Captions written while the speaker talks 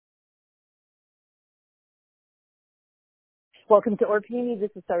Welcome to Orpini.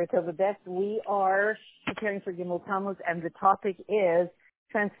 This is Saratova Best. We are preparing for Gimel Tammuz, and the topic is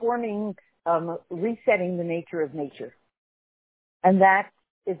transforming, resetting the nature of nature. And that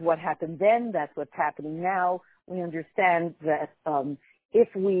is what happened then. That's what's happening now. We understand that if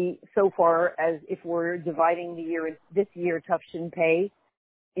we're dividing the year, this year, Tufshin Pei,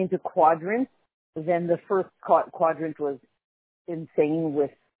 into quadrants, then the first quadrant was insane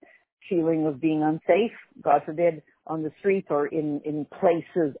with feeling of being unsafe, God forbid, on the streets or in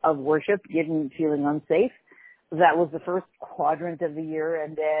places of worship, feeling unsafe. That was the first quadrant of the year,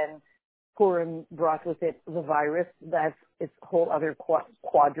 and then Purim brought with it the virus. That's its whole other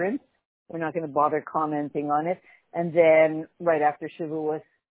quadrant. We're not going to bother commenting on it. And then right after Shavuos,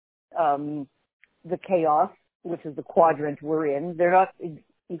 the chaos, which is the quadrant we're in. They're not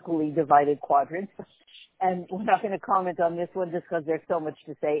equally divided quadrants. And we're not going to comment on this one just because there's so much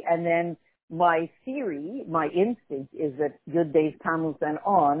to say. And then my theory, my instinct is that Yud Days Tammuz and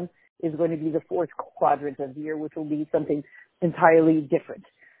on is going to be the fourth quadrant of the year, which will be something entirely different.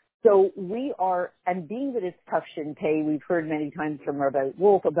 So we are, and being that it's Tufshin Pei, we've heard many times from Rabbi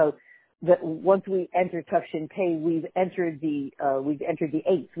Wolf about that once we enter Tufshin Pei, we've entered the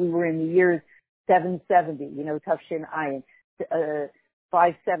eighth. We were in the years 770, Tufshin Ayin,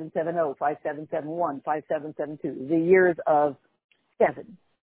 5770, 5771, 5772, the years of 7.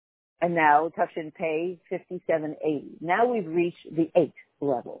 And now Tufshin Pei, 5780. Now we've reached the 8th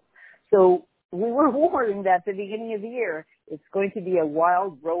level. So we were warned that at the beginning of the year, it's going to be a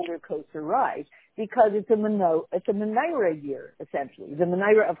wild roller coaster ride because it's a menorah year, essentially. The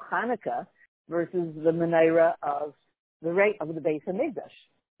menorah of Hanukkah versus the menorah of the Beis Hamikdash.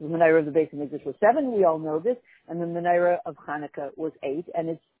 The menorah of the Beis Hamikdash was 7, we all know this, and the menorah of Hanukkah was 8. And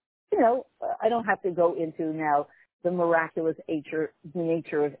it's, I don't have to go into now the miraculous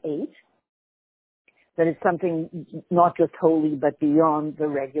nature of 8, that it's something not just holy but beyond the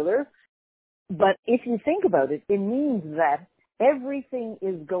regular. But if you think about it, it means that everything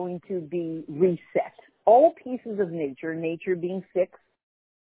is going to be reset. All pieces of nature being 6,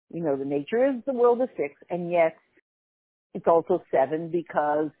 the nature is the world of 6, and yet it's also 7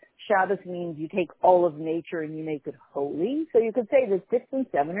 because Shabbos means you take all of nature and you make it holy. So you could say that 6 and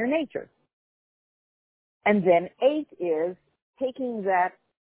 7 are nature. And then 8 is taking that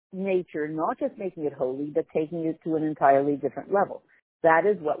nature, not just making it holy, but taking it to an entirely different level. That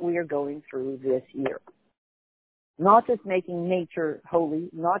is what we are going through this year. Not just making nature holy,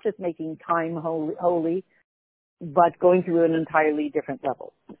 not just making time holy, but going through an entirely different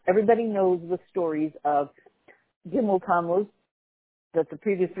level. Everybody knows the stories of Gimel Tammuz, that the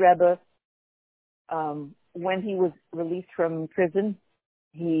previous Rebbe, when he was released from prison,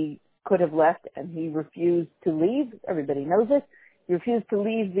 he could have left and he refused to leave. Everybody knows it. He refused to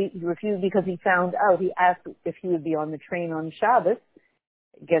leave. He refused because he found out. He asked if he would be on the train on Shabbos.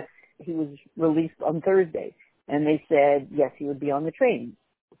 I guess he was released on Thursday. And they said, yes, he would be on the train.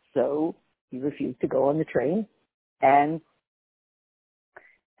 So he refused to go on the train and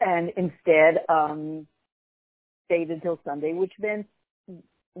instead stayed until Sunday, which meant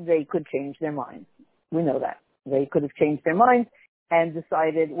they could change their minds. We know that. They could have changed their minds and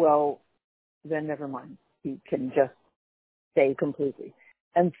decided, well, then never mind. He can just stay completely.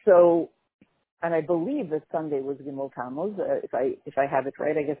 And so, and I believe that Sunday was Gimel Tammuz, if I have it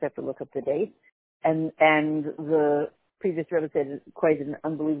right. I guess I have to look up the date. And the previous Rebbe said quite an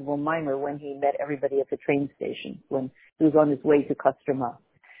unbelievable mimer when he met everybody at the train station when he was on his way to Kostroma.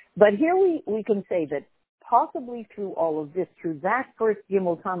 But here we can say that possibly through all of this, through that first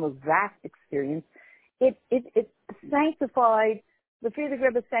Gimel Tammuz, that experience, it sanctified, the Frierdiker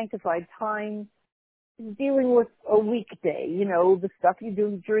Rebbe sanctified time dealing with a weekday, the stuff you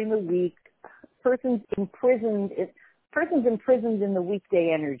do during the week, persons imprisoned in the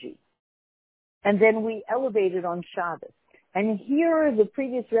weekday energy. And then we elevated on Shabbos. And here the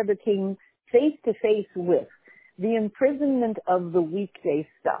previous Rebbe came face to face with the imprisonment of the weekday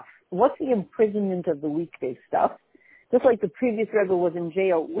stuff. What's the imprisonment of the weekday stuff? Just like the previous Rebbe was in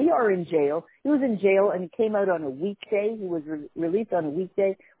jail, we are in jail. He was in jail and he came out on a weekday. He was released on a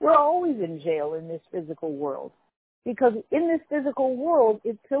weekday. We're always in jail in this physical world. Because in this physical world,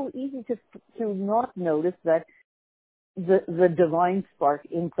 it's so easy to not notice that the divine spark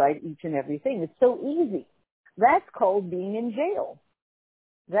inside each and everything. It's so easy. That's called being in jail.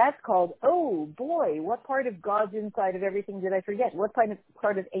 That's called, oh boy, what part of God's inside of everything did I forget? What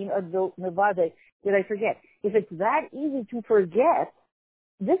part of Ein Adil Nevada did I forget? If it's that easy to forget,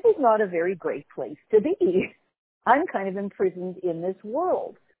 this is not a very great place to be. I'm kind of imprisoned in this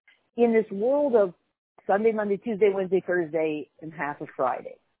world of Sunday, Monday, Tuesday, Wednesday, Thursday, and half of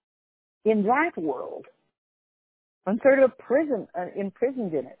Friday. In that world, I'm sort of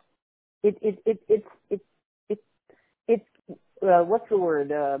imprisoned in it. It's what's the word?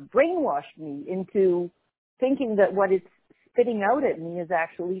 Brainwashed me into thinking that what it's spitting out at me is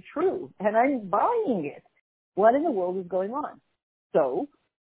actually true, and I'm buying it. What in the world is going on? So,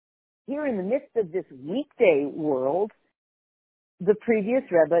 here in the midst of this weekday world, the previous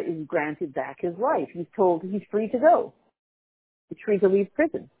Rebbe is granted back his life. He's told he's free to go. He's free to leave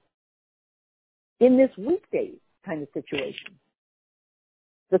prison. In this weekday kind of situation,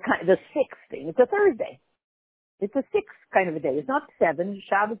 the sixth thing, it's a Thursday. It's a sixth kind of a day. It's not 7.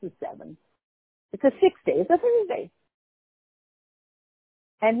 Shabbos is 7. It's a sixth day. It's a Thursday.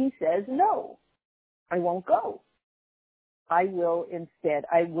 And he says, no, I won't go. I will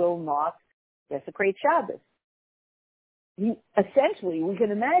not desecrate Shabbos. Essentially, we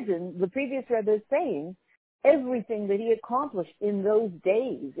can imagine the previous Rebbe is saying everything that he accomplished in those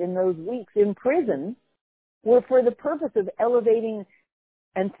days, in those weeks in prison, were for the purpose of elevating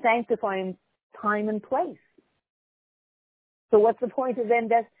and sanctifying time and place. So what's the point of then?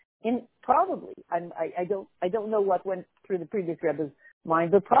 Probably. I don't know what went through the previous Rebbe's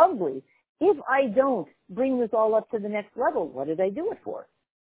mind, but probably, if I don't bring this all up to the next level, what did I do it for?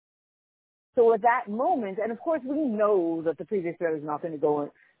 So at that moment, and of course we know that the previous Rebbe is not going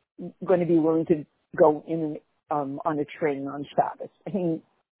to be willing to go in on a train on Shabbos. I mean,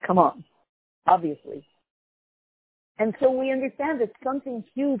 come on, obviously. And so we understand that something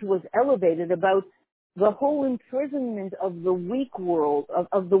huge was elevated about the whole imprisonment of the week world,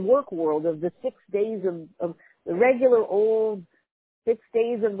 of the work world, of the 6 days of the regular old 6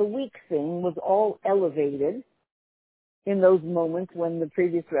 days of the week thing was all elevated in those moments when the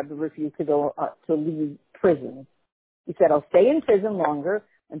previous Rebbe refused to go to leave prison. He said, I'll stay in prison longer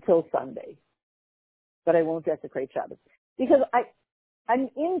until Sunday, but I won't desecrate Shabbos. Because I'm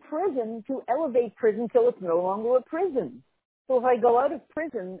in prison to elevate prison till it's no longer a prison. So if I go out of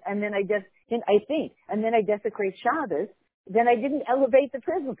prison and then I desecrate Shabbos, then I didn't elevate the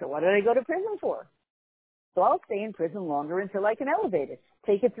prison. So what did I go to prison for? So I'll stay in prison longer until I can elevate it.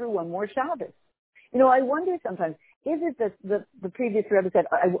 Take it through one more Shabbos. You know, I wonder sometimes, is it that the previous Rebbe said,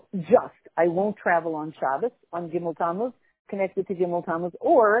 I won't travel on Shabbos, on Gimel Tammuz, connected to Gimel Tammuz,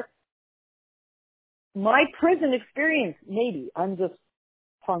 or my prison experience, maybe, I'm just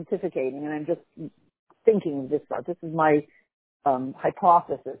pontificating and I'm just thinking of this thought. This is my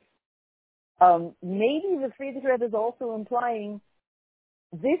hypothesis. Maybe the previous Rebbe is also implying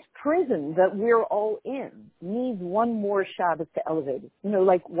this prison that we're all in needs one more Shabbos to elevate it. You know,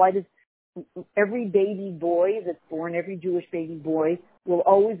 like why does every baby boy that's born, every Jewish baby boy will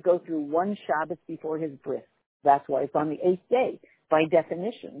always go through one Shabbos before his bris. That's why it's on the 8th day. By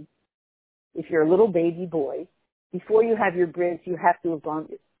definition, if you're a little baby boy, before you have your bris, you have to have gone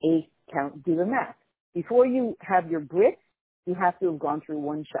do the math. Before you have your bris, you have to have gone through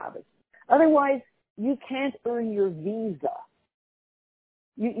one Shabbos. Otherwise, you can't earn your visa.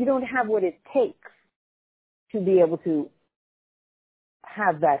 You don't have what it takes to be able to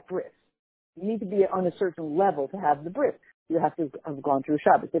have that bris. You need to be on a certain level to have the bris. You have to have gone through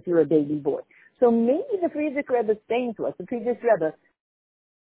Shabbos if you're a baby boy. So maybe the Frierdiker Rebbe is saying to us, the previous Rebbe,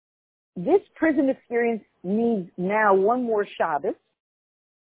 this prison experience needs now one more Shabbos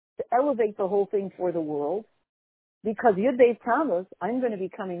to elevate the whole thing for the world, because Yud Beis Tammuz, I'm going to be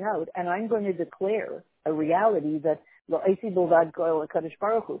coming out and I'm going to declare a reality that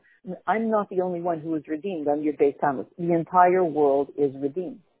I'm not the only one who is redeemed on Yud Beis Tammuz. The entire world is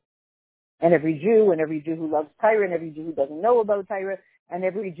redeemed. And every Jew who loves Torah, and every Jew who doesn't know about Torah, and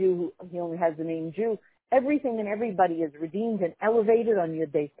every Jew who he only has the name Jew, everything and everybody is redeemed and elevated on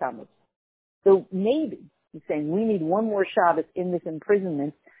Yud Beis Tammuz. So maybe he's saying we need one more Shabbos in this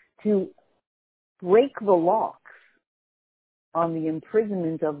imprisonment to break the locks on the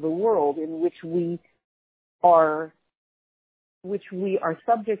imprisonment of the world in which we are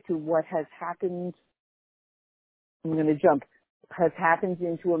subject to what has happened. I'm going to has happened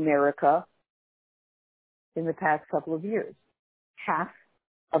into America in the past couple of years. Half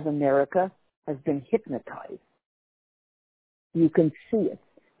of America has been hypnotized. You can see it.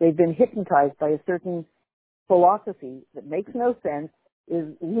 They've been hypnotized by a certain philosophy that makes no sense,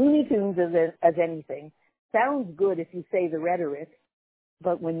 is Looney Tunes as anything. Sounds good if you say the rhetoric,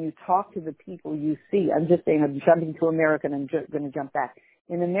 but when you talk to the people you see, I'm just saying, I'm jumping to America and I'm going to jump back.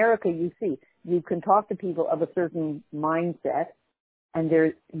 In America, you can talk to people of a certain mindset, and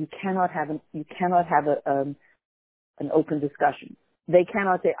you cannot have an open discussion. They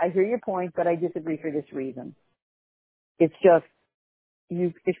cannot say, I hear your point, but I disagree for this reason. It's just,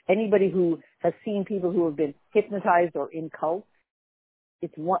 if anybody who has seen people who have been hypnotized or in cults,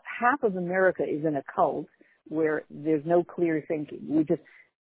 half of America is in a cult where there's no clear thinking. We just,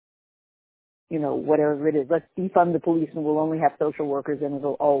 whatever it is, let's defund the police and we'll only have social workers and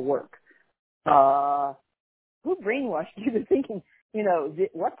it'll all work. Who brainwashed you to thinking,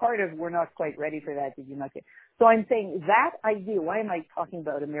 what part of we're not quite ready for that did you not get? So I'm saying that idea, why am I talking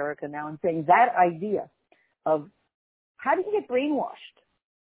about America now? I'm saying that idea of how do you get brainwashed?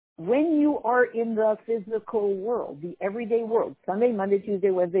 When you are in the physical world, the everyday world, Sunday, Monday, Tuesday,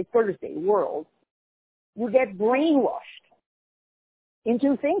 Wednesday, Thursday world, you get brainwashed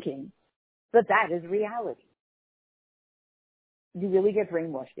into thinking that that is reality. You really get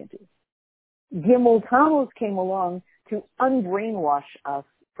brainwashed into. Gimel Tammuz came along to unbrainwash us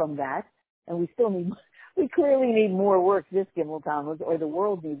from that, and we clearly need more work this Gimel Tammuz, or the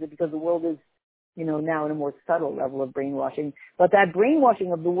world needs it, because the world is, now in a more subtle level of brainwashing. But that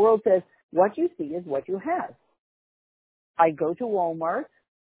brainwashing of the world says, what you see is what you have. I go to Walmart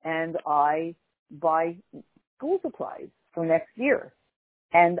and I buy school supplies for next year,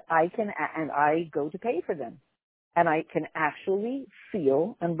 and I go to pay for them. And I can actually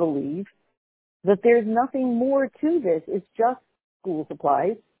feel and believe that there's nothing more to this. It's just school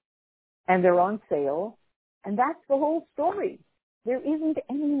supplies, and they're on sale, and that's the whole story. There isn't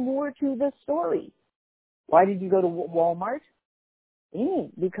any more to the story. Why did you go to Walmart?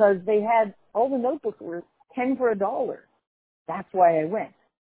 Because they had, all the notebooks were 10 for $1. That's why I went.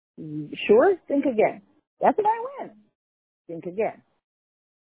 Sure? Think again. That's why I went. Think again.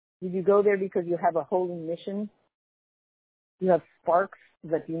 Did you go there because you have a holy mission? You have sparks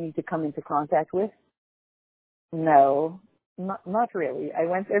that you need to come into contact with? No, not really. I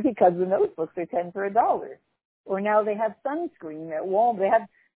went there because the notebooks are 10 for $1. Or now they have sunscreen at Walmart.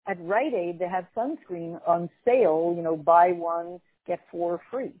 At Rite Aid, they have sunscreen on sale, buy one, get 4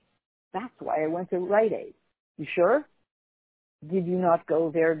 free. That's why I went to Rite Aid. You sure? Did you not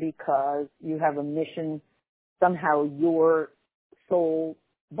go there because you have a mission? Somehow your soul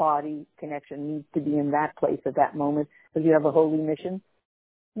body connection needs to be in that place at that moment because you have a holy mission?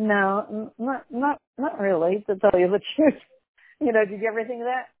 No, not really, to tell you the truth. Did you ever think of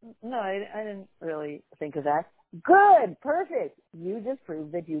that? No, I didn't really think of that. Good, perfect. You just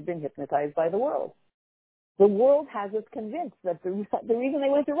proved that you've been hypnotized by the world. The world has us convinced that the reason they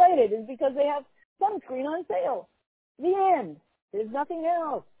went to Rite Aid is because they have sunscreen on sale. The end. There's nothing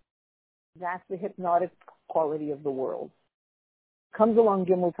else. That's the hypnotic quality of the world. Comes along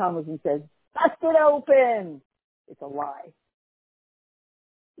Gimel Tammuz and says, bust it open. It's a lie.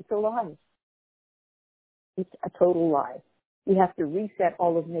 It's a lie. It's a total lie. We have to reset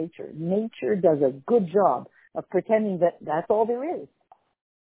all of nature. Nature does a good job of pretending that that's all there is.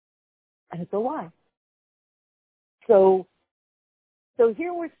 And it's a lie. So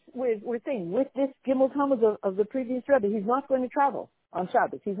here we're saying with this Gimel Tammuz of the previous Rebbe, he's not going to travel on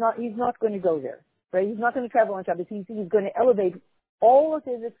Shabbos. He's not going to go there, right? He's not going to travel on Shabbos. He's going to elevate all of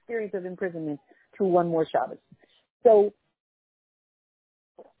his experience of imprisonment to one more Shabbos. So,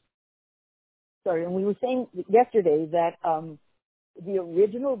 and we were saying yesterday that the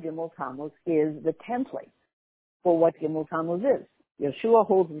original Gimel Tammuz is the template for what Gimel Tammuz is. Yeshua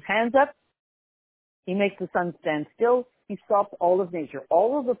holds his hands up. He makes the sun stand still. He stops all of nature.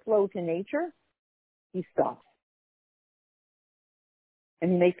 All of the flow to nature, he stops.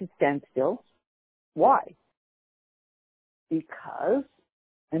 And he makes it stand still. Why? Because,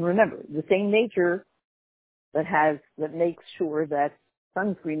 and remember, the same nature that makes sure that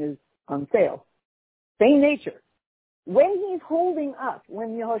sunscreen is on sale. Same nature. When he's holding up,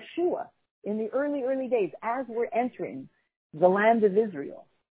 when Yehoshua, in the early days, as we're entering the land of Israel,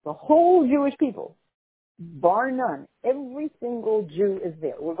 the whole Jewish people, bar none, every single Jew is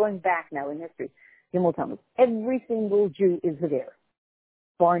there. We're going back now in history. Gimel Tammuz. Every single Jew is there.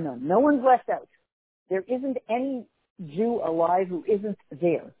 Bar none. No one's left out. There isn't any Jew alive who isn't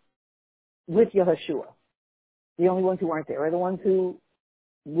there with Yehoshua. The only ones who aren't there are the ones who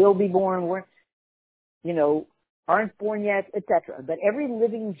will be born, aren't born yet, etc. But every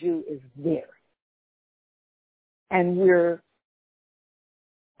living Jew is there. And we're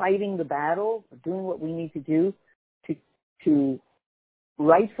fighting the battle, doing what we need to do to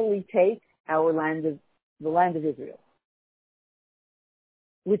rightfully take our the land of Israel,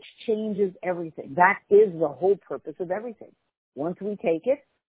 which changes everything. That is the whole purpose of everything. Once we take it,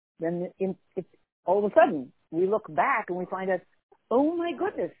 then all of a sudden we look back and we find out, oh my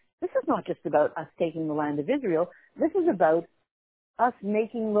goodness, this is not just about us taking the land of Israel. This is about us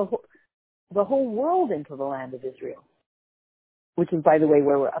making the whole world into the land of Israel, which is, by the way,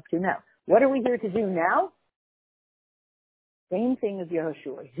 where we're up to now. What are we here to do now? Same thing as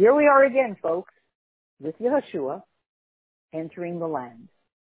Yehoshua. Here we are again, folks, with Yehoshua entering the land.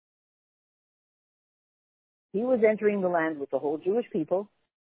 He was entering the land with the whole Jewish people.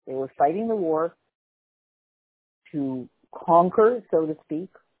 They were fighting the war to conquer, so to speak,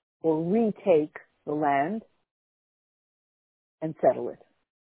 or retake the land and settle it.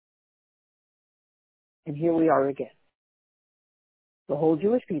 And here we are again. The whole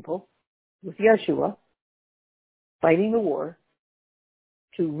Jewish people with Yeshua fighting the war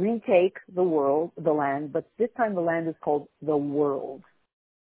to retake the world, the land, but this time the land is called the world.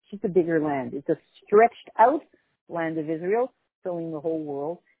 It's just a bigger land. It's a stretched out land of Israel, filling the whole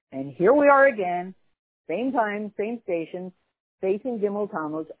world. And here we are again, same time, same station, facing Gimel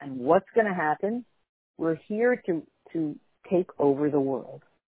Tammuz, and what's going to happen? We're here to take over the world.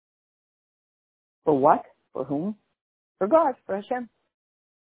 For what? For whom? For God, for Hashem.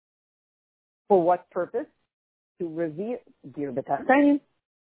 For what purpose? To reveal, Dir B'Tachtonim,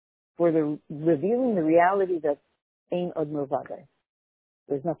 for the revealing the reality that Ein Od Milvado.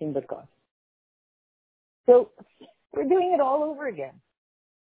 There's nothing but God. So we're doing it all over again.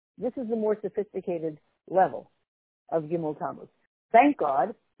 This is the more sophisticated level of Gimel Tammuz. Thank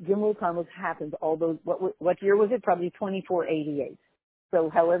God, Gimel Tammuz happened. Although what year was it? Probably 2488. So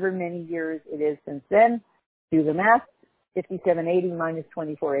however many years it is since then, do the math. 5780 minus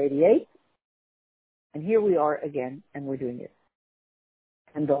 2488. And here we are again, and we're doing it.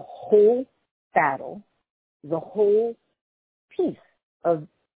 And the whole battle, the whole piece of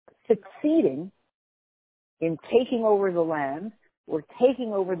succeeding in taking over the land or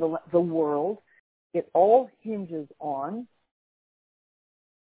taking over the world, it all hinges on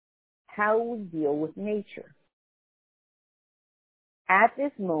how we deal with nature. At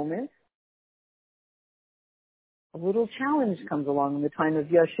this moment, a little challenge comes along in the time of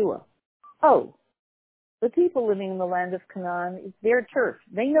Yeshua. Oh, the people living in the land of Canaan, it's their turf.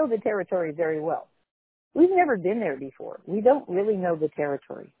 They know the territory very well. We've never been there before. We don't really know the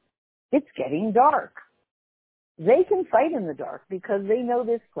territory. It's getting dark. They can fight in the dark because they know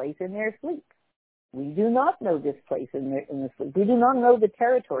this place in their sleep. We do not know this place in the sleep. We do not know the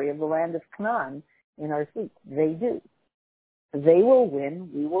territory of the land of Canaan in our sleep. They do. They will win,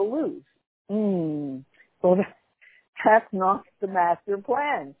 we will lose. Well, that's not the master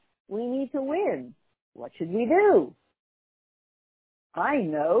plan. We need to win. What should we do? I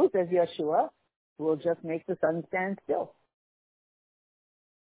know, says Yeshua, we'll just make the sun stand still.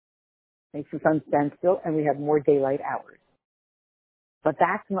 Makes the sun stand still, and we have more daylight hours. But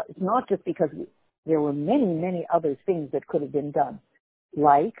it's not just because there were many, many other things that could have been done.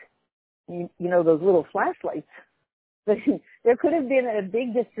 Like, you know, those little flashlights. There could have been a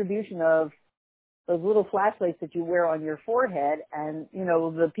big distribution of those little flashlights that you wear on your forehead, and you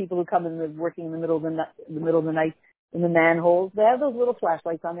know the people who come working in the middle of the night in the manholes, they have those little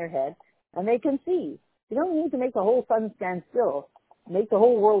flashlights on their head, and they can see. You don't need to make the whole sun stand still, make the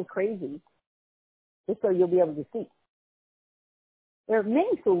whole world crazy, just so you'll be able to see. There are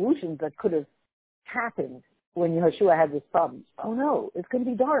many solutions that could have happened when Yeshua had this problem. Oh no, it's going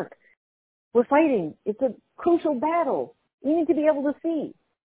to be dark. We're fighting. It's a crucial battle. We need to be able to see.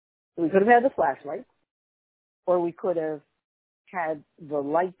 So we could have had the flashlight, or we could have had the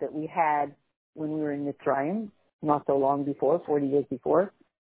light that we had when we were in Mitzrayim, not so long before, 40 years before.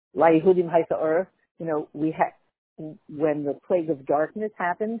 La Yehudim Haisa Ur, you know, we had, when the plague of darkness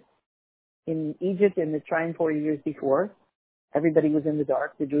happened in Egypt and Mitzrayim 40 years before, everybody was in the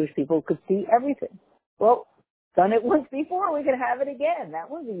dark. The Jewish people could see everything. Well, done it once before, we could have it again. That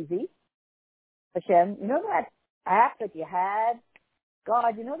was easy. Hashem, you know that app that you had?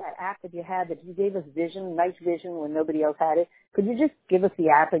 God, you know that app that you had that you gave us vision, night vision when nobody else had it? Could you just give us the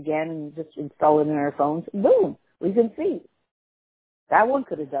app again and just install it in our phones? Boom, we can see. That one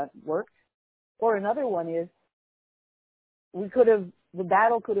could have worked. Or another one is, the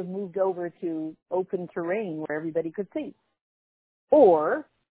battle could have moved over to open terrain where everybody could see. Or,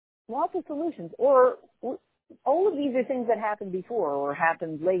 lots of solutions. Or, all of these are things that happened before or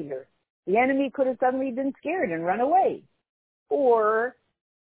happened later. The enemy could have suddenly been scared and run away. Or,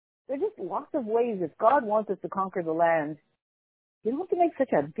 there are just lots of ways. If God wants us to conquer the land, you don't have to make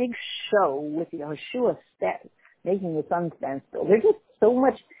such a big show with Yeshua making the sun stand still. There's just so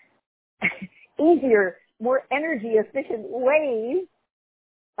much easier, more energy efficient ways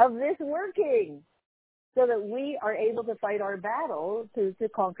of this working so that we are able to fight our battle to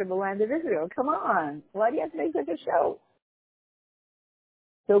conquer the land of Israel. Come on. Why do you have to make such a show?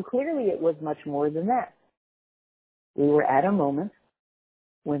 So clearly it was much more than that. We were at a moment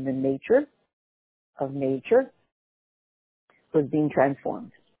when the nature of nature was being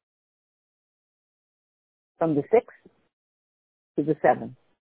transformed from the 6 to the 7,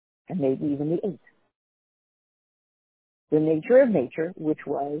 and maybe even the 8. The nature of nature, which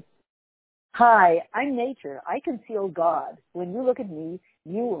was Hi, I'm nature. I conceal God. When you look at me,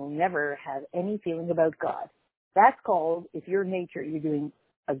 you will never have any feeling about God. That's called, if you're nature, you're doing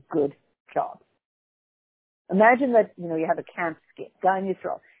a good job. Imagine that, you have a camp skit, Gan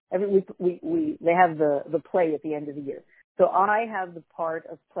Yisrael. Every week, they have the play at the end of the year. So I have the part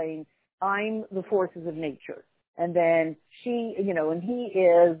of playing, I'm the forces of nature. And then she, and he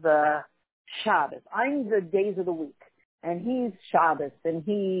is, Shabbos. I'm the days of the week. And he's Shabbos, and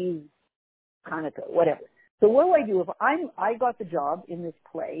he's Hanukkah, whatever. So what do? If I got the job in this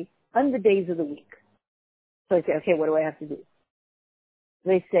play, I'm the days of the week. So I say, okay, what do I have to do?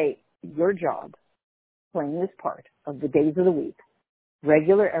 They say, your job, playing this part of the days of the week,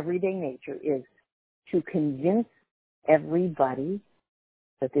 regular everyday nature, is to convince everybody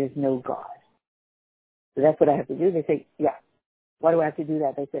that there's no God. So that's what I have to do. They say, yeah. Why do I have to do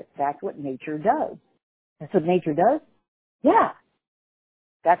that? They say, that's what nature does. That's what nature does? Yeah.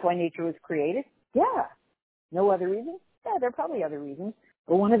 That's why nature was created? Yeah. No other reason? Yeah, there are probably other reasons.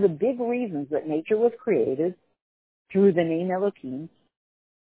 But one of the big reasons that nature was created through the name Elohim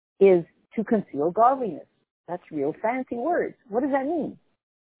is to conceal godliness. That's real fancy words. What does that mean?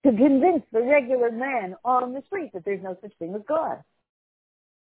 To convince the regular man on the street that there's no such thing as God.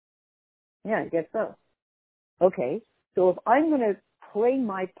 Yeah, I guess so. Okay, so if I'm going to play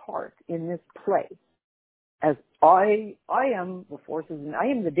my part in this play, as I am the forces, and I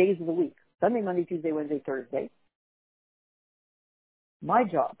am the days of the week, Sunday, Monday, Tuesday, Wednesday, Thursday, my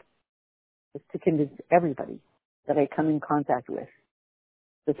job is to convince everybody that I come in contact with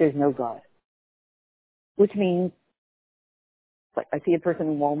that there's no God. Which means, like, I see a person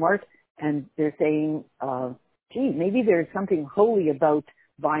in Walmart and they're saying, gee, maybe there's something holy about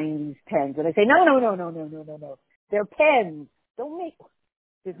buying these pens. And I say, no. They're pens.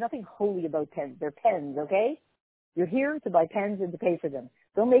 There's nothing holy about pens. They're pens, okay? You're here to buy pens and to pay for them.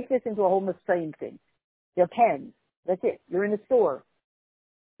 Don't make this into a whole Messiah thing. They're pens. That's it. You're in a store.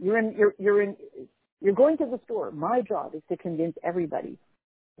 You're going to the store. My job is to convince everybody.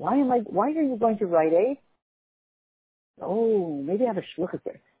 Why are you going to Rite Aid? Oh, maybe I have a shluchas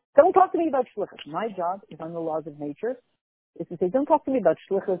there. Don't talk to me about shluchas. My job, if I'm the laws of nature, is to say, don't talk to me about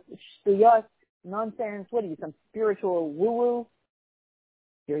shluchas, shtuyot, nonsense. What are you, some spiritual woo-woo?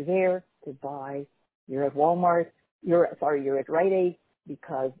 You're there to buy. You're at Walmart. You're at Rite Aid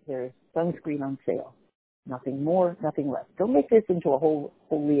because there's sunscreen on sale. Nothing more, nothing less. Don't make this into a whole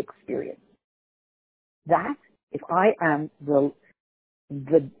holy experience. That, if I am the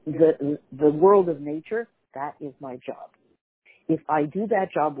world of nature, that is my job. If I do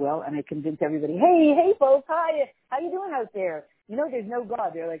that job well and I convince everybody, hey folks, hi, how you doing out there? There's no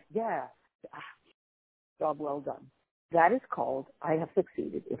God. They're like, yeah, job well done. That is called, I have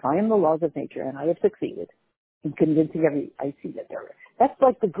succeeded. If I am the laws of nature and I have succeeded in convincing I see that there. That's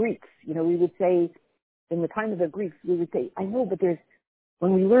like the Greeks. We would say, in the time of the Greeks, we would say, I know, but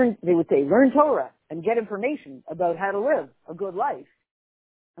when we learn, they would say, learn Torah and get information about how to live a good life.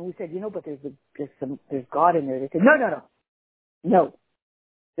 And we said, but there's God in there. They said, no,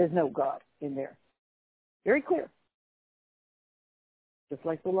 there's no God in there. Very clear. Just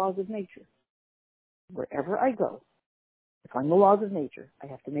like the laws of nature. Wherever I go, if I'm the laws of nature, I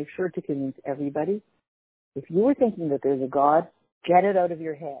have to make sure to convince everybody. If you were thinking that there's a God, get it out of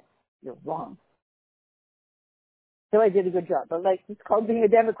your head. You're wrong. So I did a good job. But it's called being a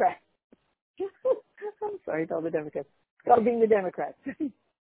Democrat. I'm sorry to all the Democrats. It's called being the Democrat.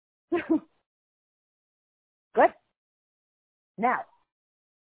 But now,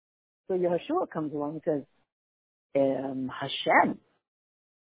 so Yehoshua comes along and says, Hashem,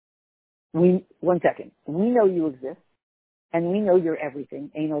 one second. We know you exist, and we know you're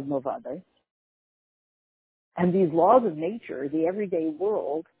everything. Ein od milvado. And these laws of nature, the everyday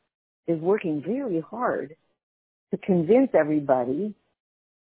world, is working very hard to convince everybody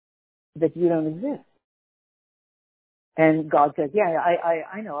that you don't exist. And God says, yeah,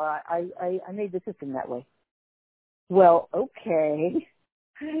 I know. I made the system that way. Well, okay.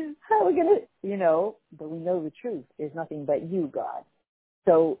 How are we going to, but we know the truth. There's nothing but you, God.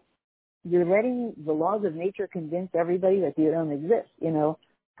 So you're letting the laws of nature convince everybody that you don't exist.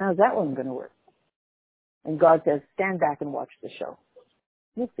 How's that one going to work? And God says, stand back and watch the show.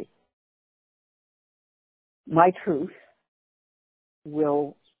 You'll see. My truth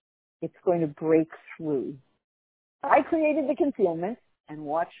it's going to break through. I created the concealment, and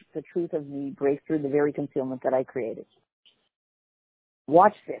watch the truth of me break through the very concealment that I created.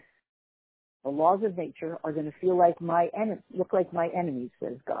 Watch this. The laws of nature are going to look like my enemies,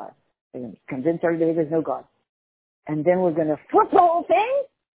 says God. They're going to convince everybody there's no God. And then we're going to flip the whole thing,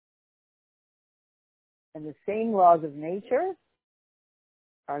 and the same laws of nature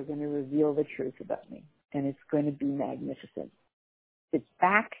are going to reveal the truth about me, and it's going to be magnificent. Sit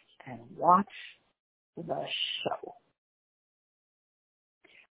back and watch the show.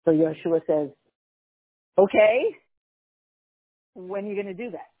 So Yeshua says, okay, when are you going to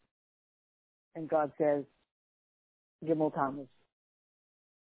do that? And God says, Gimel Tammuz.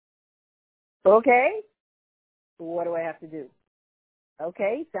 Okay, what do I have to do?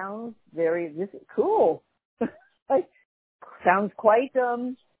 Okay, sounds cool. Like, sounds quite,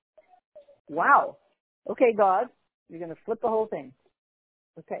 wow. Okay, God, you're going to flip the whole thing.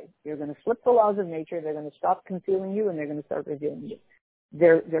 Okay, you're going to flip the laws of nature. They're going to stop concealing you, and they're going to start revealing you.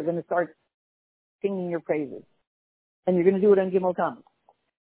 They're going to start singing your praises. And you're going to do it on Gimel Tammuz.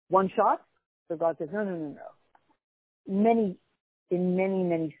 One shot. So God says, no. In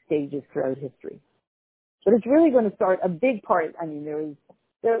many stages throughout history. But it's really going to start a big part. I mean,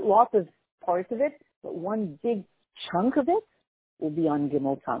 there are lots of parts of it, but one big chunk of it will be on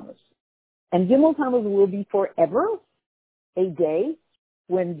Gimel Tammuz. And Gimel Tammuz will be forever a day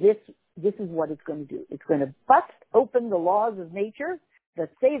when this is what it's going to do. It's going to bust open the laws of nature that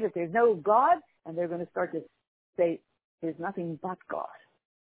say that there's no God, and they're going to start to say there's nothing but God.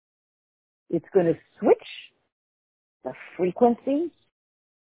 It's going to switch the frequency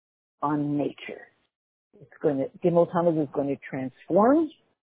on nature. Gimel Tammuz is going to transform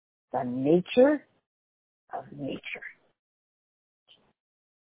the nature of nature.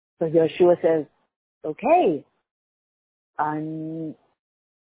 So Yeshua says, okay,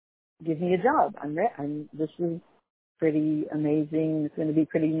 give me a job. This is pretty amazing. It's going to be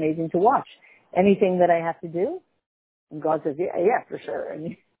pretty amazing to watch. Anything that I have to do? And God says, yeah, for sure.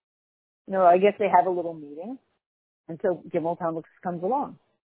 And, I guess they have a little meeting until Gimel Tammuz comes along.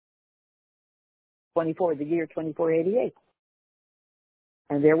 The year 2488.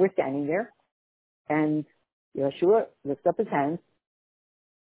 And there we're standing there, and Yeshua lifts up his hands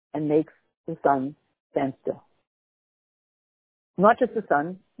and makes the sun stand still. Not just the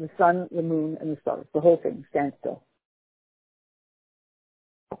sun, the moon, and the stars. The whole thing stands still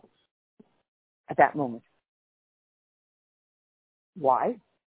at that moment. Why?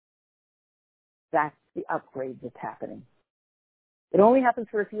 That's the upgrade that's happening. It only happens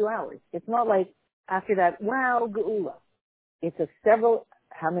for a few hours. It's not like after that, wow, Geula. It's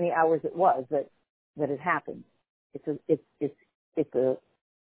how many hours it was that it happened. It's a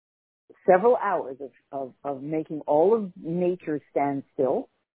several hours of making all of nature stand still.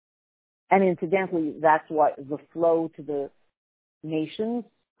 And incidentally, that's what the flow to the nations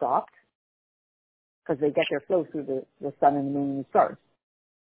stopped, because they get their flow through the sun and the moon and the stars.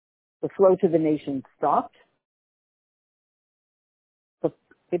 The flow to the nations stopped.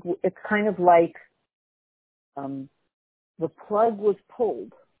 It's kind of like the plug was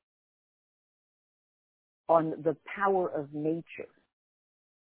pulled on the power of nature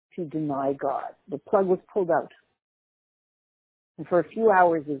to deny God. The plug was pulled out. And for a few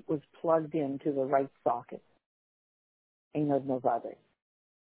hours it was plugged into the right socket. Einod Novade.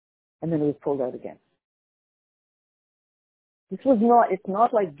 And then it was pulled out again. It's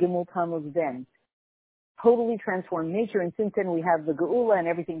not like Gimel Tammuz then. Totally transformed nature, and since then we have the Geula and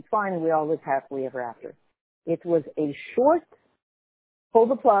everything's fine and we all live happily ever after. It was a short, pull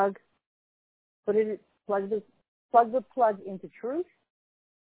the plug, plug the plug into truth,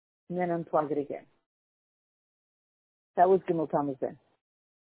 and then unplug it again. That was Gimel Tammuz then.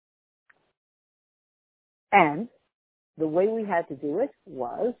 And the way we had to do it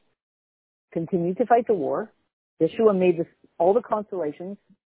was continue to fight the war. Yeshua made all the constellations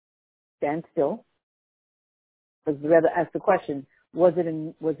stand still. Because the Rebbe asked the question, was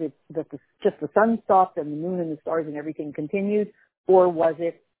it that just the sun stopped and the moon and the stars and everything continued, or was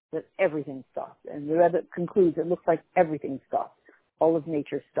it that everything stopped? And the Rebbe concludes it looks like everything stopped. All of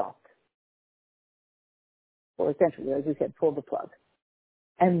nature stopped. Well, essentially, as we said, pull the plug.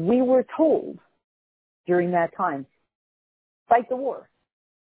 And we were told during that time, fight the war.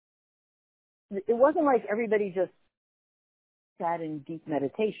 It wasn't like everybody just sat in deep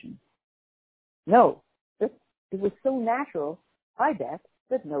meditation. No, it was so natural, I bet,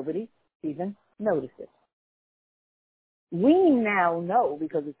 that nobody even noticed it. We now know,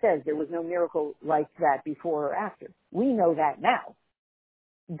 because it says there was no miracle like that before or after. We know that now.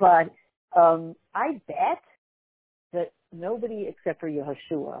 But I bet that nobody except for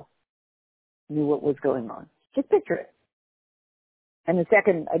Yehoshua knew what was going on. Just picture it. And the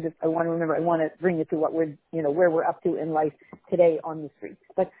second, I want to bring it to what where we're up to in life today on the streets.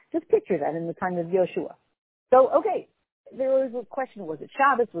 But just picture that in the time of Yehoshua. So, okay, there was a question, was it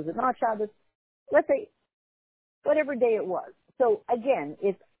Shabbos, was it not Shabbos? Let's say, whatever day it was. So again,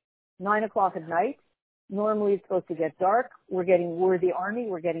 it's 9 o'clock at night. Normally it's supposed to get dark. We're the army.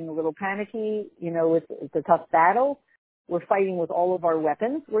 We're getting a little panicky. It's a tough battle. We're fighting with all of our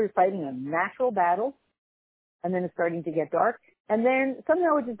weapons. We're fighting a natural battle. And then it's starting to get dark. And then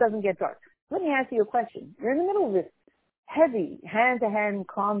somehow it just doesn't get dark. Let me ask you a question. You're in the middle of this heavy hand-to-hand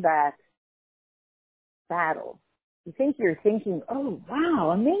combat battle. You're thinking, oh,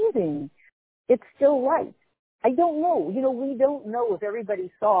 wow, amazing. It's still light. I don't know. We don't know if everybody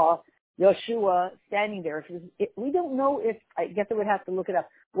saw Yeshua standing there. We don't know if, I guess I would have to look it up.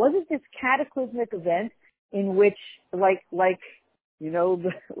 Was it this cataclysmic event in which, the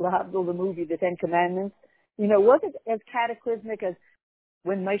movie, The Ten Commandments, was it as cataclysmic as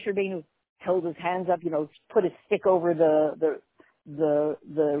when Moshe Rabbeinu held his hands up, put his stick over the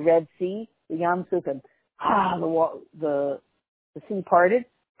Red Sea, the Yam Suf, and the sea parted?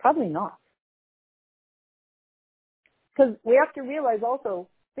 Probably not. Because we have to realize also,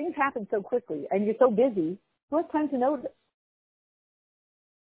 things happen so quickly, and you're so busy, what time to notice?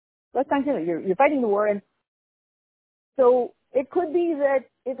 What time to notice? You're fighting the war, and so it could be that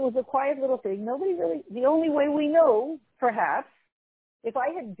it was a quiet little thing. The only way we know, perhaps, if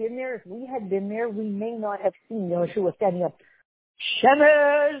we had been there, we may not have seen Yeshua standing up.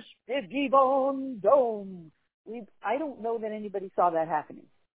 Shemesh Givon Dome. I don't know that anybody saw that happening.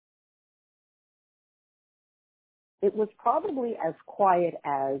 It was probably as quiet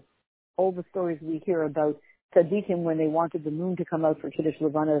as all the stories we hear about Tzaddikim when they wanted the moon to come out for Kiddush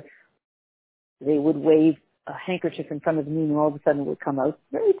Levana. They would wave a handkerchief in front of the moon and all of a sudden it would come out.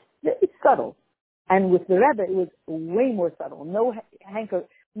 Very, very subtle. And with the Rebbe, it was way more subtle.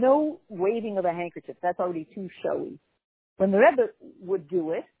 No waving of a handkerchief. That's already too showy. When the Rebbe would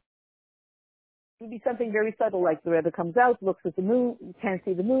do it, it would be something very subtle, like the Rebbe comes out, looks at the moon, you can't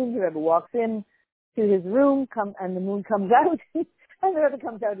see the moon, the Rebbe walks in to his room, and the moon comes out, and the Rebbe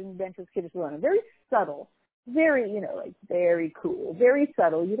comes out and benches Kiddush Levana. Very subtle. Very, very cool. Very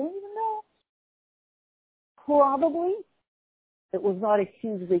subtle. You don't even know. Probably it was not a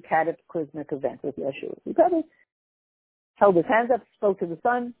hugely cataclysmic event with Yeshua. He probably held his hands up, spoke to the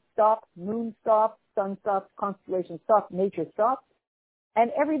sun, stopped, moon stopped, sun stopped, constellation stopped, nature stopped,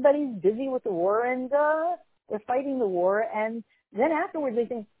 and everybody's busy with the war, and they're fighting the war, and then afterwards they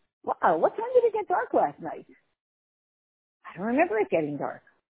think, wow, what time did it get dark last night? I don't remember it getting dark.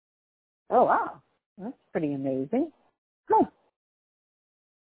 Oh, wow. That's pretty amazing. Huh.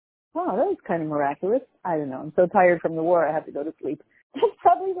 Wow, that was kind of miraculous. I don't know. I'm so tired from the war, I have to go to sleep. That's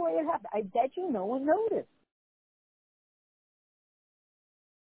probably the way it happened. I bet you no one noticed.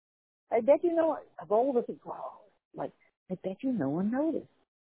 I bet you of all the things, I bet you no one noticed.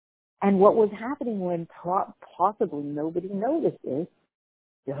 And what was happening when possibly nobody noticed is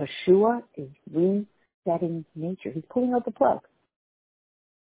Yeshua is resetting nature. He's pulling out the plug.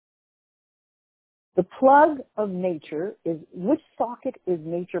 The plug of nature is, which socket is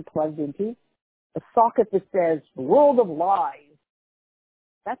nature plugged into? A socket that says, the world of lies.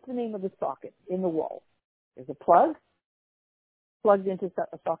 That's the name of the socket in the wall. There's a plug plugged into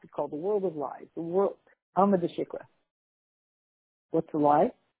a socket called the world of lies. The world, Alma de Shikra. What's the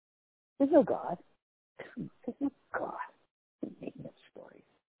lie? There's no God. There's no God. Making up stories.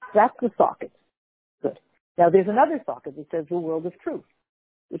 That's the socket. Good. Now there's another socket that says the world of truth,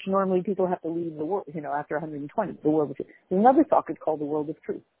 which normally people have to leave the world, after 120, the world of truth. There's another socket called the world of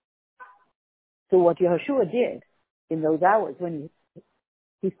truth. So what Yehoshua did in those hours when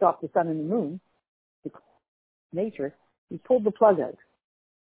he stopped the sun and the moon, nature, he pulled the plug out.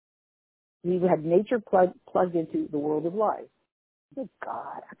 He had nature plugged into the world of lies. Good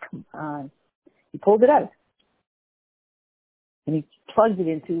God, come on. He pulled it out. And he plugged it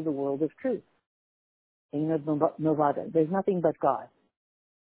into the world of truth. Novada. There's nothing but God.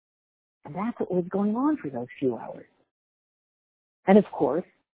 And that's what was going on for those few hours. And of course,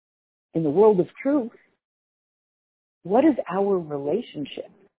 in the world of truth, what is our relationship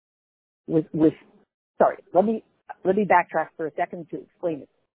with sorry, let me backtrack for a second to explain it.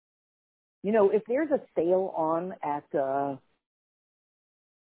 If there's a sale on at,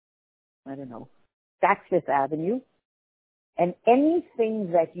 Saks Fifth Avenue, and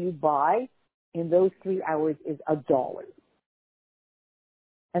anything that you buy in those 3 hours is $1.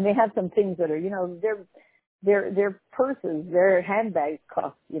 And they have some things that are, their purses, their handbags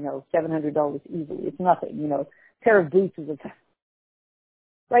cost, $700 easily. It's nothing, a pair of boots is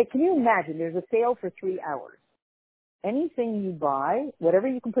right? Can you imagine? There's a sale for 3 hours. Anything you buy, whatever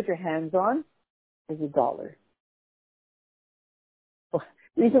you can put your hands on, is $1. Well,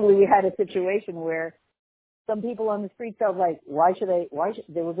 recently we had a situation where some people on the street felt like,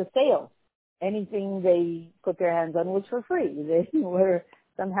 there was a sale. Anything they put their hands on was for free. They were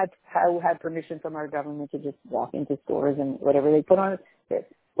somehow had permission from our government to just walk into stores and whatever they put on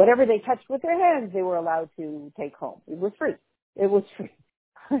it, whatever they touched with their hands, they were allowed to take home. It was free. It was free.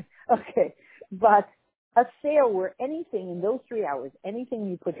 Okay. But a sale where anything in those 3 hours, anything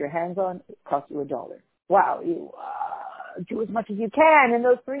you put your hands on, it cost you $1. Wow. You do as much as you can in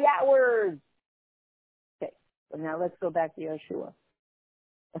those 3 hours. Okay. So now let's go back to Yeshua.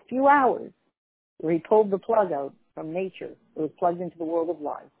 A few hours where he pulled the plug out from nature. It was plugged into the world of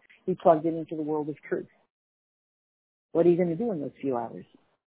lies. He plugged it into the world of truth. What are you going to do in those few hours?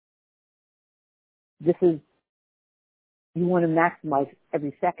 You want to maximize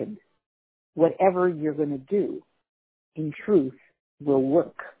every second. Whatever you're going to do in truth will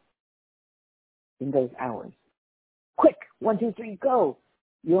work in those hours. Quick, 1, 2, 3, go.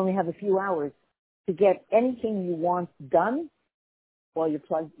 You only have a few hours to get anything you want done while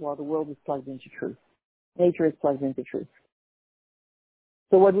the world is plugged into truth. Nature is plugged into truth.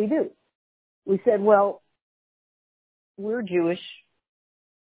 So what do? We said, well, we're Jewish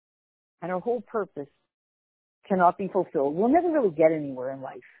and our whole purpose cannot be fulfilled. We'll never really get anywhere in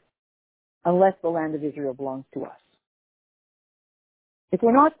life unless the land of Israel belongs to us. If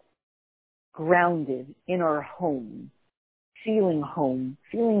we're not grounded in our home, feeling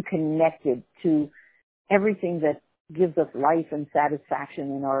connected to everything that gives us life and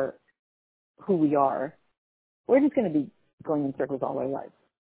satisfaction in who we are, we're just going to be going in circles all our lives.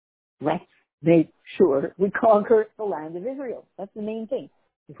 Let's make sure we conquer the land of Israel. That's the main thing.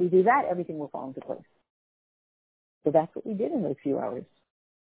 If we do that, everything will fall into place. So that's what we did in those few hours.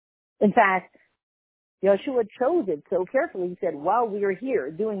 In fact, Yeshua chose it so carefully. He said, while we are here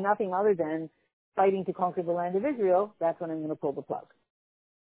doing nothing other than fighting to conquer the land of Israel, that's when I'm going to pull the plug.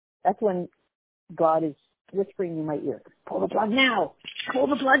 That's when God is whispering in my ear, pull the plug now, pull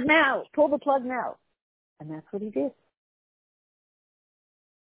the plug now, pull the plug now. And that's what he did.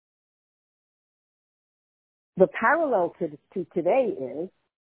 The parallel to today is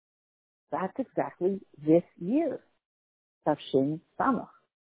that's exactly this year. Tafshin Samach.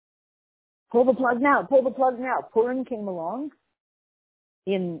 Pull the plug now, pull the plug now. Purim came along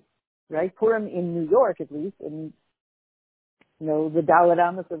Purim in New York at least, in the Daled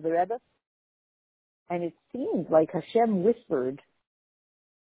Amos of the Rebbe. And it seems like Hashem whispered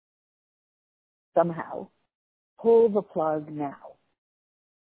somehow, pull the plug now.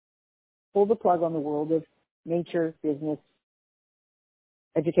 Pull the plug on the world of nature, business,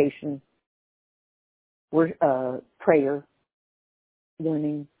 education, prayer,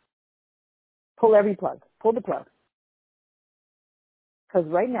 learning. Pull every plug. Pull the plug. Because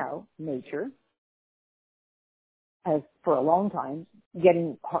right now, nature has, for a long time,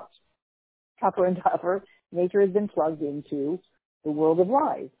 getting tougher and tougher. Nature has been plugged into the world of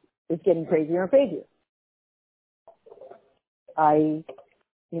lies. It's getting crazier and crazier. I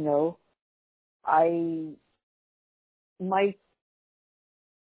might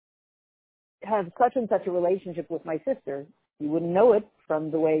have such and such a relationship with my sister. You wouldn't know it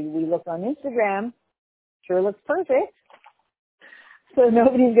from the way we look on Instagram. Sure looks perfect. So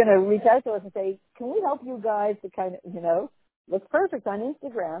nobody's going to reach out to us and say, can we help you guys to kind of, looks perfect on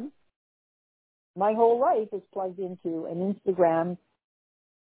Instagram. My whole life is plugged into an Instagram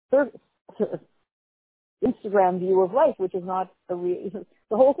view of life, which is not the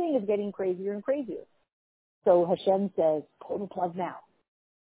whole thing is getting crazier and crazier. So Hashem says, pull the plug now.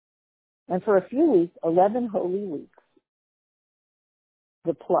 And for a few weeks, 11 holy weeks,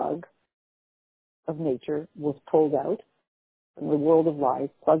 the plug of nature was pulled out from the world of lies,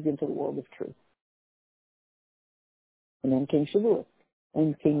 plugged into the world of truth. And then came Shavuot,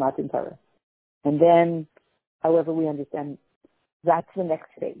 and came Matan Torah. And then, however we understand, that's the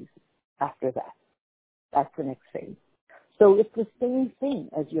next phase after that. That's the next phase. So it's the same thing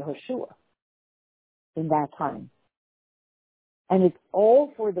as Yehoshua in that time. And it's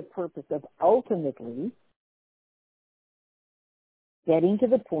all for the purpose of ultimately getting to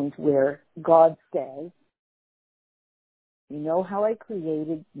the point where God says, you know how I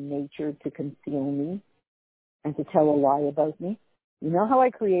created nature to conceal me and to tell a lie about me? You know how I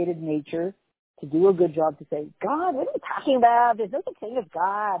created nature to do a good job to say, God, what are you talking about? There's no such thing as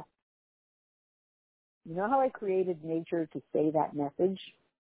God. You know how I created nature to say that message?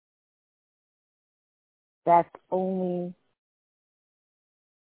 That's only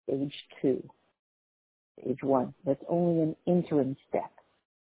stage 2. Stage 1. That's only an interim step.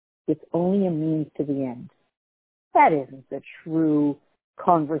 It's only a means to the end. That isn't the true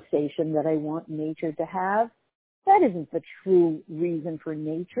conversation that I want nature to have. That isn't the true reason for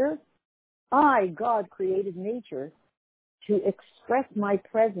nature. I, God, created nature to express my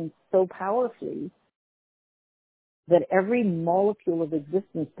presence so powerfully that every molecule of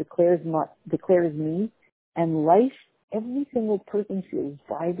existence declares me, and life, every single person feels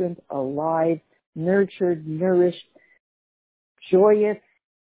vibrant, alive, nurtured, nourished, joyous,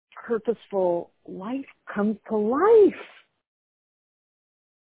 purposeful. Life comes to life.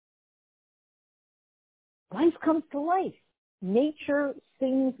 Life comes to life. Nature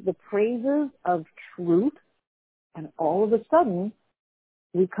sings the praises of truth, and all of a sudden,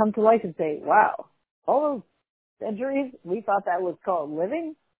 we come to life and say, wow, all those centuries, we thought that was called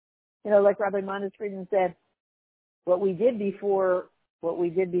living. Like Rabbi Manis Friedman said, what we did before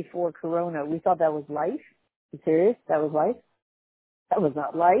Corona, we thought that was life. You serious? That was life? That was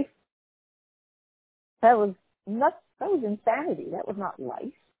not life. That was nuts. That was insanity. That was not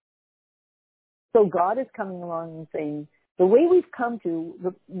life. So God is coming along and saying, the way we've come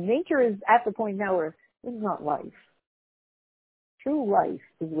to, nature is at the point now where this is not life. True life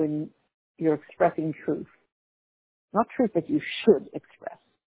is when you're expressing truth. Not truth that you should express.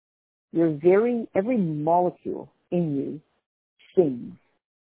 Every molecule in you sings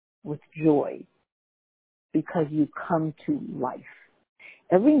with joy because you come to life.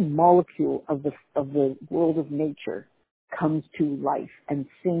 Every molecule of the world of nature comes to life and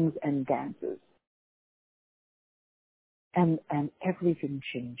sings and dances. And everything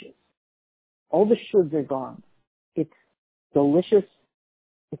changes. All the shoulds are gone. It's delicious.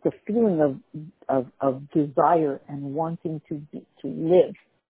 It's a feeling of desire and wanting to live,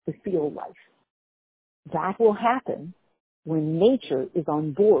 to feel life. That will happen when nature is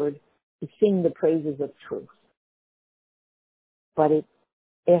on board to sing the praises of truth. But it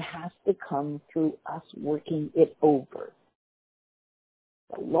has to come through us working it over.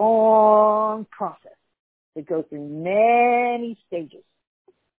 A long process that goes through many stages.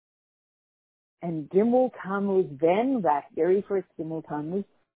 And Gimel Tammuz then, that very first Gimel Tammuz,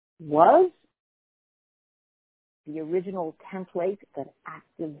 was the original template that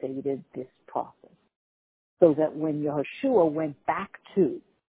activated this process. So that when Yehoshua went back to,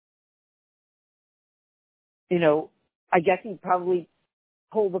 I guess he probably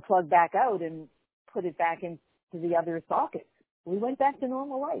pulled the plug back out and put it back into the other sockets. We went back to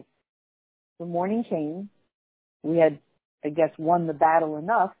normal life. The morning came. We had, I guess, won the battle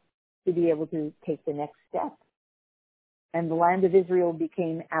enough to be able to take the next step. And the land of Israel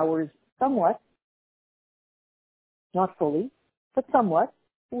became ours somewhat, not fully, but somewhat.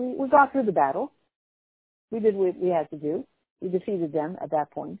 We got through the battle. We did what we had to do. We defeated them at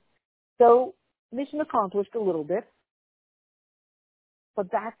that point. So, mission accomplished a little bit. But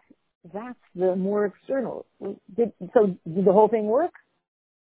that's the more external. Did the whole thing work?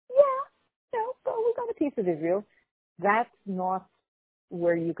 Yeah. So we got a piece of Israel. That's not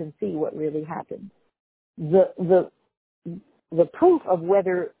where you can see what really happened. The proof of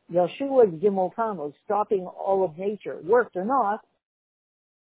whether Yeshua's Gimel Tammuz, stopping all of nature, worked or not,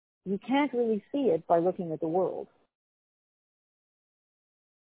 you can't really see it by looking at the world.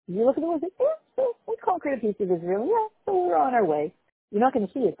 You look at the world and say, so we conquered a piece of Israel. Yeah, so we're on our way. You're not going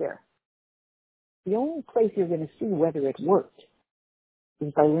to see it there. The only place you're going to see whether it worked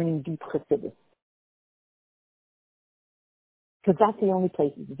is by learning deep Chassidus. Because that's the only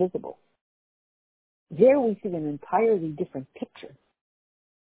place it's visible. There we see an entirely different picture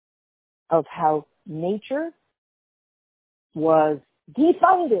of how nature was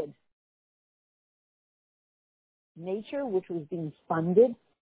defunded. Nature, which was being funded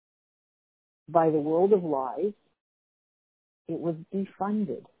by the world of lies, it was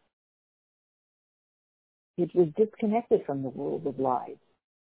defunded. It was disconnected from the world of lies.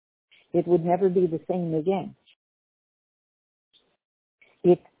 It would never be the same again.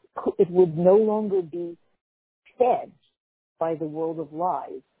 It would no longer be fed by the world of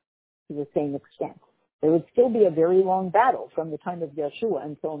lies to the same extent. There would still be a very long battle from the time of Yeshua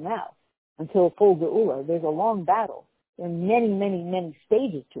until now, until full Geula. There's a long battle. There are many, many, many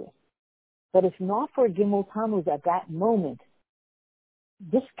stages to it. But if not for Gimel Tammuz at that moment,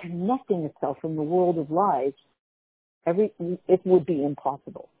 disconnecting itself from the world of lies, it would be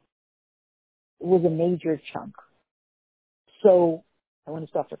impossible. It was a major chunk. So, I want to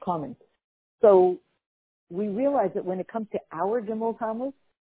stop for comments. So, we realize that when it comes to our Gimel Tammuz,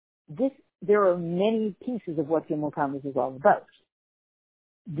 there are many pieces of what Gimel Tammuz is all about.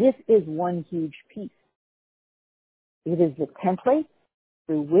 This is one huge piece. It is the template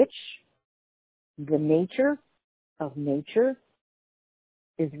through which the nature of nature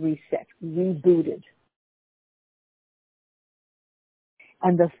is reset, rebooted.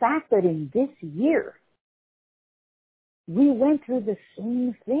 And the fact that in this year, we went through the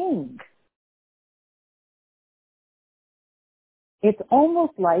same thing. It's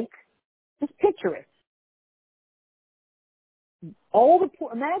almost like, just picture it. All the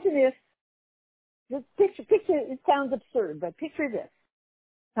poor, imagine if, just picture, it sounds absurd, but picture this.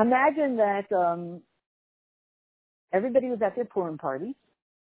 Imagine that everybody was at their Purim party,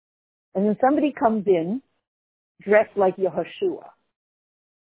 and then somebody comes in dressed like Yehoshua,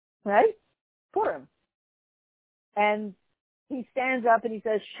 right? Purim. And he stands up and he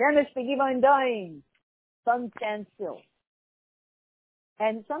says, Shemesh begivayin daim, sun stands still.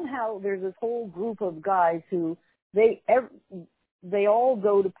 And somehow there's this whole group of guys who, they all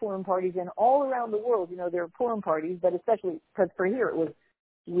go to Purim parties, and all around the world, there are Purim parties, but especially because for here it was,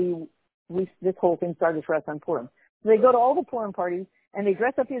 this whole thing started for us on Purim. So they go to all the Purim parties, and they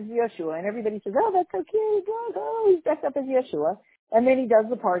dress up as Yeshua, and everybody says, oh, that's so cute, oh, he's dressed up as Yeshua. And then he does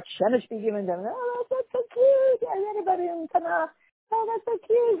the part, Shemesh begivayin daim, oh, that's so cute, and everybody in Tanakh, oh, that's so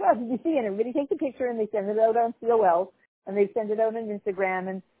cute. Well, did you see? And everybody takes a picture, and they send it out on COL, and they send it out on Instagram,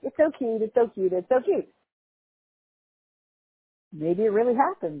 and it's so cute, it's so cute, it's so cute. Maybe it really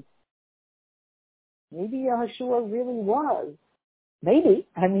happened. Maybe Yeshua really was. Maybe.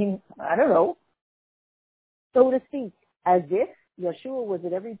 I mean, I don't know. So to speak, as if Yeshua was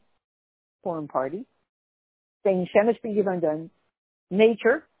at every Purim party, saying, Shemesh begivayin daim,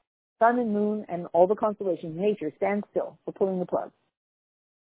 nature, sun and moon, and all the constellations, nature, stand still for pulling the plug.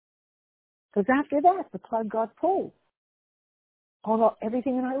 Because after that, the plug got pulled on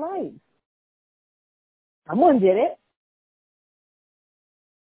everything in our lives. Someone did it.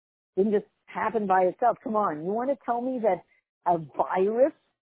 Didn't just happen by itself. Come on, you want to tell me that a virus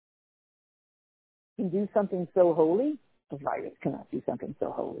can do something so holy? A virus cannot do something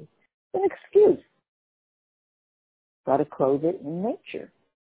so holy. It's an excuse. Got to clothe it in nature.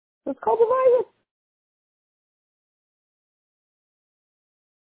 So it's called a virus.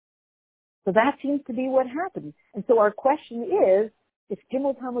 So that seems to be what happened. And so our question is, if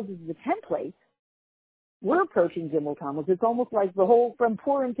Gimel Tammuz is the template, we're approaching Gimel Tammuz. It's almost like the whole, from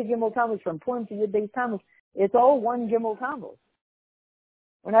Purim to Gimel Tammuz, from Purim to Yud Beis Tammuz, it's all one Gimel Tammuz.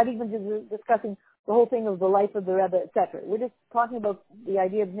 We're not even discussing the whole thing of the life of the Rebbe, etc. We're just talking about the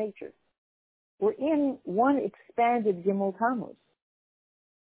idea of nature. We're in one expanded Gimel Tammuz,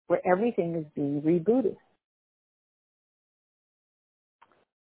 where everything is being rebooted.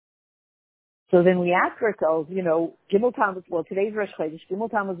 So then we ask ourselves, Gimel Tammuz, well, today's Rosh Chodesh, Gimel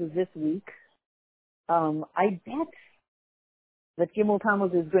Tammuz is this week. I bet that Gimel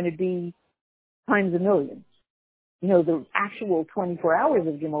Tammuz is going to be times a million. The actual 24 hours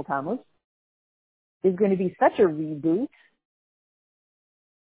of Gimel Tammuz is going to be such a reboot.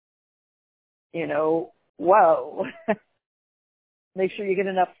 Whoa. Make sure you get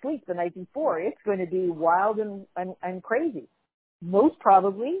enough sleep the night before. It's going to be wild and crazy. Most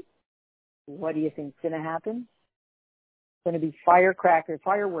probably, what do you think is going to happen? It's going to be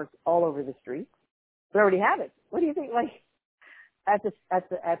fireworks all over the street. We already have it. What do you think? Like, at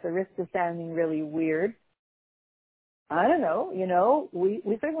the risk of sounding really weird, I don't know.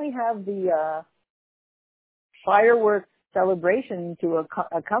 We certainly have the fireworks celebration to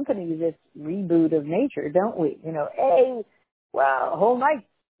accompany this reboot of nature, don't we? Hey, well, whole night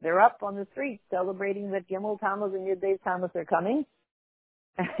they're up on the street celebrating that Gimel Tammuz and Yud Beis Tammuz are coming.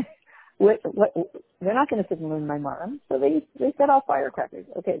 They're not going to sit and learn Maimarim, so they set off firecrackers.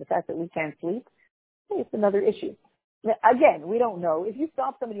 Okay, the fact that we can't sleep, it's another issue. Now, again, we don't know. If you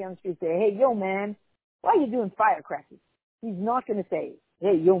stop somebody on the street and say, hey, yo, man, why are you doing firecrackers? He's not going to say,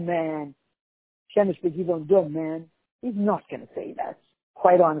 hey, yo, man, Shemesh begivayin daim, man. He's not going to say that,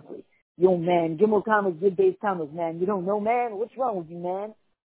 quite honestly. Yo, man, Gimel Tammuz, Yud Beis Tammuz, man. You don't know, man? What's wrong with you, man?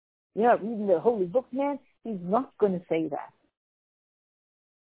 You're not reading the holy books, man? He's not going to say that.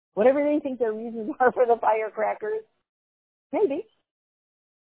 Whatever they think their reasons are for the firecrackers, maybe.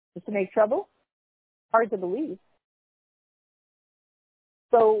 Just to make trouble? Hard to believe.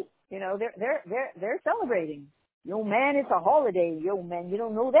 So, they're celebrating. Yo, man, it's a holiday. Yo, man, you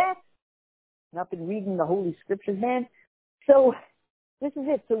don't know that? Not been reading the Holy Scriptures, man. So, this is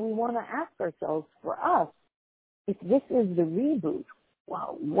it. So we want to ask ourselves, for us, if this is the reboot,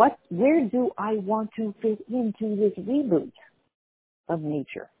 well, where do I want to fit into this reboot of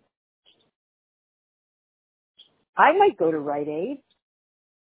nature? I might go to Rite Aid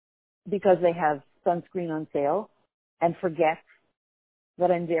because they have sunscreen on sale and forget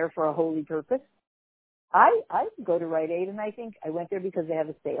that I'm there for a holy purpose. I go to Rite Aid and I think I went there because they have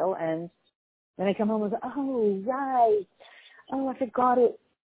a sale, and then I come home and go, oh, right. Oh, I forgot it.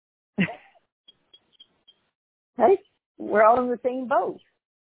 Right? We're all in the same boat.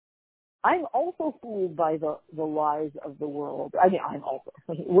 I'm also fooled by the lies of the world. I mean,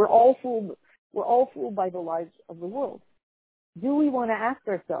 we're all fooled by the lies of the world. Do we want to ask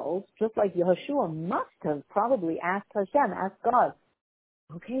ourselves, just like Yehoshua must have probably asked Hashem, asked God,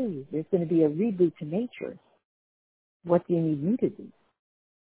 okay, there's going to be a reboot to nature. What do you need me to do?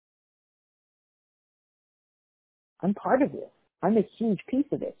 I'm part of it. I'm a huge piece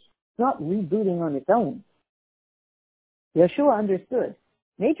of it. It's not rebooting on its own. Yeshua understood.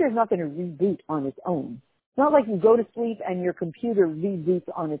 Nature is not going to reboot on its own. It's not like you go to sleep and your computer reboots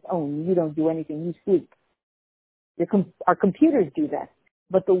on its own. You don't do anything. You sleep. Our computers do that.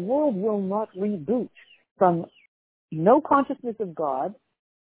 But the world will not reboot from no consciousness of God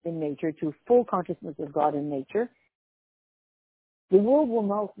in nature to full consciousness of God in nature. The world will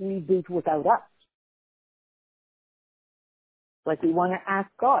not reboot without us. Like we want to ask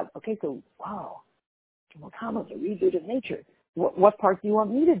God, okay, so, wow, well, Thomas, a reboot of nature. What part do you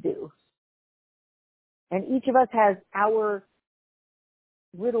want me to do? And each of us has our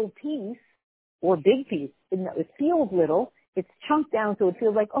little piece or big piece. It feels little. It's chunked down so it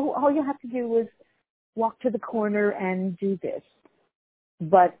feels like, oh, all you have to do is walk to the corner and do this.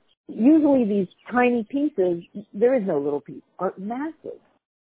 But usually these tiny pieces, there is no little piece, are massive.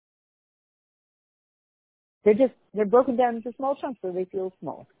 They're broken down into small chunks so they feel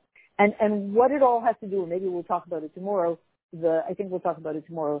small. And what it all has to do, and maybe we'll talk about it tomorrow, I think we'll talk about it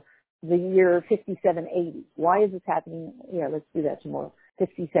tomorrow, the year 5780. Why is this happening? Yeah, let's do that tomorrow.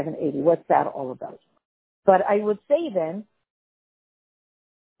 5780. What's that all about? But I would say then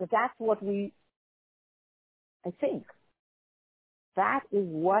that that's what I think, that is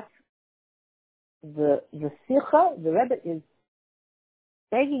what the Sikha, the Rebbe is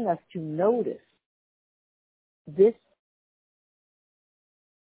begging us to notice this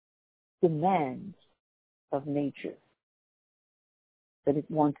demand of nature, that it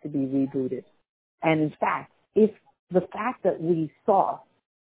wants to be rebooted. And in fact, if the fact that we saw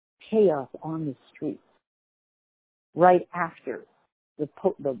chaos on the streets right after the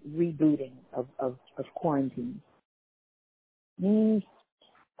rebooting of quarantine means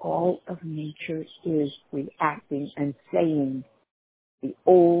all of nature is reacting and saying the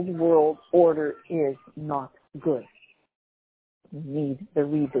old world order is not good. We need the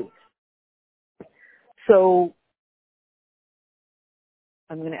reboot. So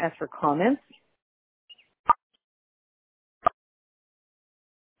I'm going to ask for comments.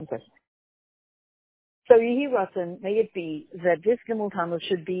 Okay. So Yehi Ratzon, may it be that this Gimel Tammuz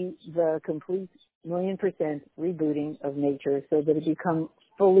should be the complete 1,000,000% rebooting of nature so that it becomes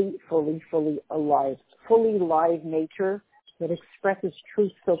fully alive. Fully live nature that expresses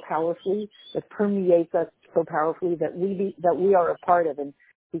truth so powerfully, that permeates us so powerfully, that we are a part of and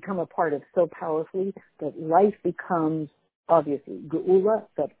become a part of so powerfully, that life becomes obviously Geula,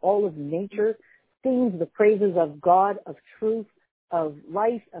 that all of nature sings the praises of God, of truth, of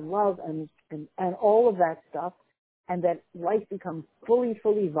life and love and all of that stuff, and that life becomes fully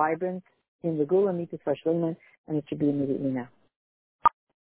vibrant in the Geula Mitzvah Shleiman, and it should be immediately now.